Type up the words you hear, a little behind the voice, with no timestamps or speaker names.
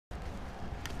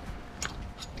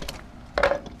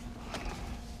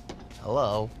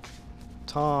Hello.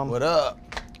 Tom. What up?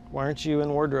 Why aren't you in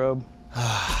wardrobe?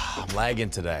 I'm lagging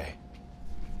today.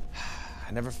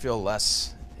 I never feel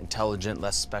less intelligent,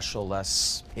 less special,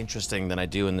 less interesting than I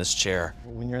do in this chair.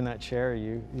 When you're in that chair,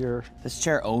 you're This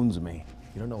chair owns me.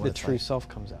 You don't know what the it's true like. self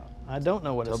comes out. I don't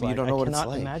know what it's Toby, like. you don't know what it's I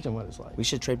cannot like. imagine what it's like. We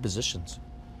should trade positions.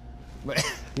 You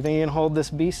think you can hold this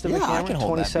beast of a Yeah, I camera? can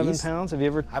hold that 27 beast. pounds? Have you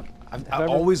ever? I've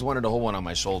always wanted to hold one on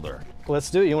my shoulder.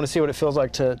 Let's do it. You want to see what it feels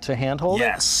like to hand hold it?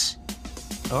 Yes.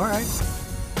 All right.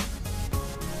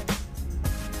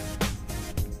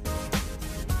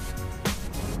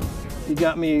 You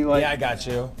got me like. Yeah, I got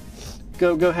you.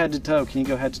 Go head to toe. Can you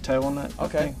go head to toe on that?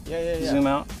 Okay. thing? Yeah. Zoom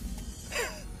out.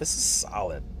 This is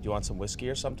solid. You want some whiskey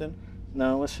or something?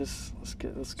 No, let's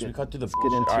get Should we cut through the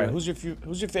get into All right, it.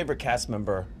 who's your favorite cast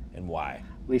member and why?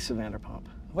 Lisa Vanderpump.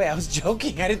 Wait, I was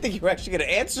joking. I didn't think you were actually going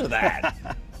to answer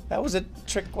that. That was a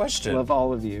trick question. Love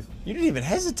all of you. You didn't even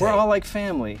hesitate. We're all like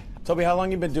family. Toby, how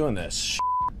long you been doing this?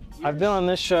 I've been on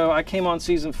this show. I came on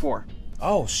season 4.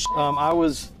 Oh, I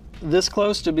was this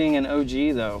close to being an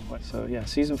OG though. So yeah,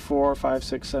 season 4, 5,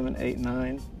 6, 7, 8,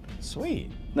 9.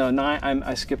 Sweet. No, 9.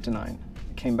 I skipped to 9.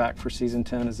 Came back for season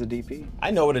 10 as a DP.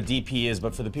 I know what a DP is,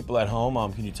 but for the people at home,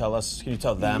 can you tell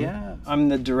them? Yeah, I'm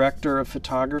the director of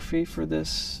photography for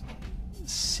this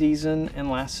season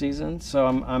and last season. So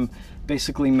I'm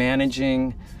basically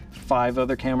managing 5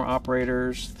 other camera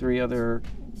operators, 3 other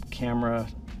camera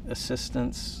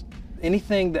assistants.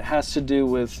 Anything that has to do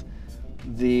with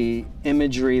the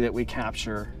imagery that we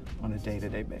capture on a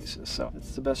day-to-day basis. So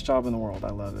it's the best job in the world. I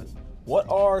love it. What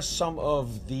are some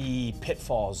of the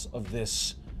pitfalls of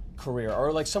this career,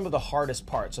 or like some of the hardest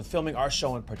parts of filming our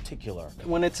show in particular?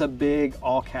 When it's a big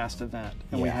all-cast event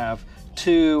and we Yeah. have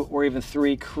 2 or even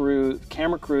 3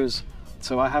 camera crews,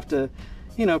 so I have to,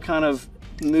 kind of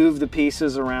move the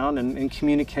pieces around and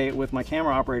communicate with my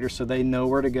camera operators so they know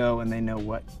where to go and they know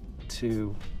what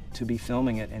to be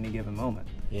filming at any given moment.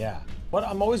 Yeah. What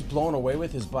I'm always blown away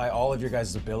with is by all of your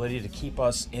guys' ability to keep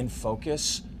us in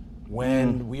focus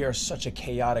when we are such a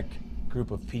chaotic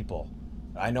group of people.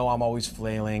 I know I'm always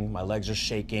flailing, my legs are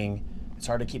shaking, it's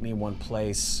hard to keep me in one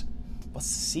place. What's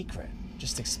the secret?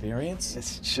 Just experience?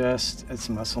 It's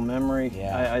muscle memory.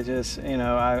 Yeah. I just,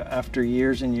 after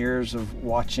years and years of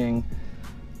watching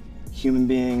human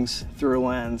beings through a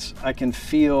lens, I can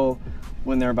feel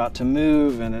when they're about to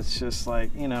move, and it's just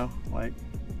like,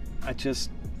 I just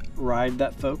ride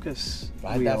that focus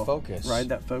wheel. Ride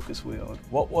that focus wheel.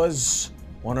 What was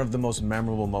one of the most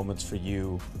memorable moments for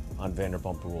you on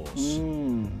Vanderpump Rules?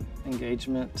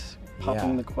 Engagement,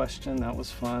 popping the question, that was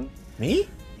fun. Me?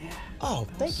 Yeah. Oh,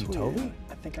 thank you, Sweet. Toby.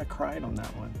 I think I cried on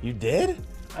that one. You did?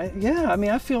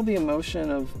 I feel the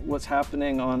emotion of what's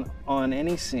happening on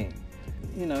any scene.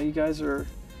 You guys are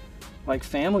like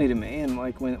family to me, and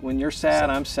like when you're sad,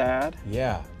 I'm sad.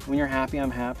 Yeah. When you're happy,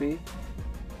 I'm happy.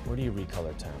 Where do you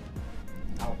recolor town?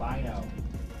 Albino.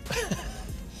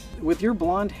 With your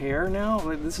blonde hair now,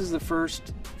 like, this is the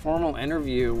first formal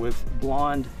interview with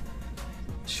blonde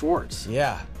Schwartz.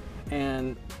 Yeah.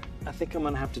 And I think I'm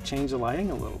gonna have to change the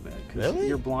lighting a little bit. Really?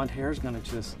 Your blonde hair is gonna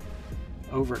just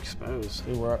overexpose.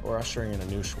 Dude, we're ushering in a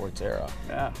new Schwartz era.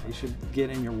 Yeah, you should get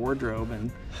in your wardrobe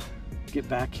and get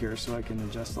back here so I can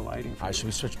adjust the lighting for All right, you. should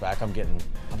we switch back? I'm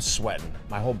sweating.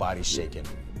 My whole body's shaking.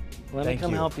 Let me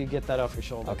come help you get that off your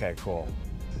shoulder. Okay, cool.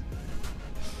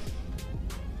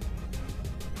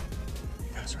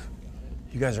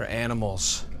 You guys are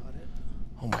animals.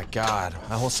 Oh my God.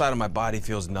 My whole side of my body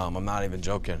feels numb. I'm not even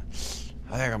joking.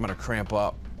 I think I'm gonna cramp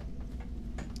up.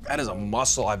 That is a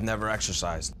muscle I've never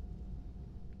exercised.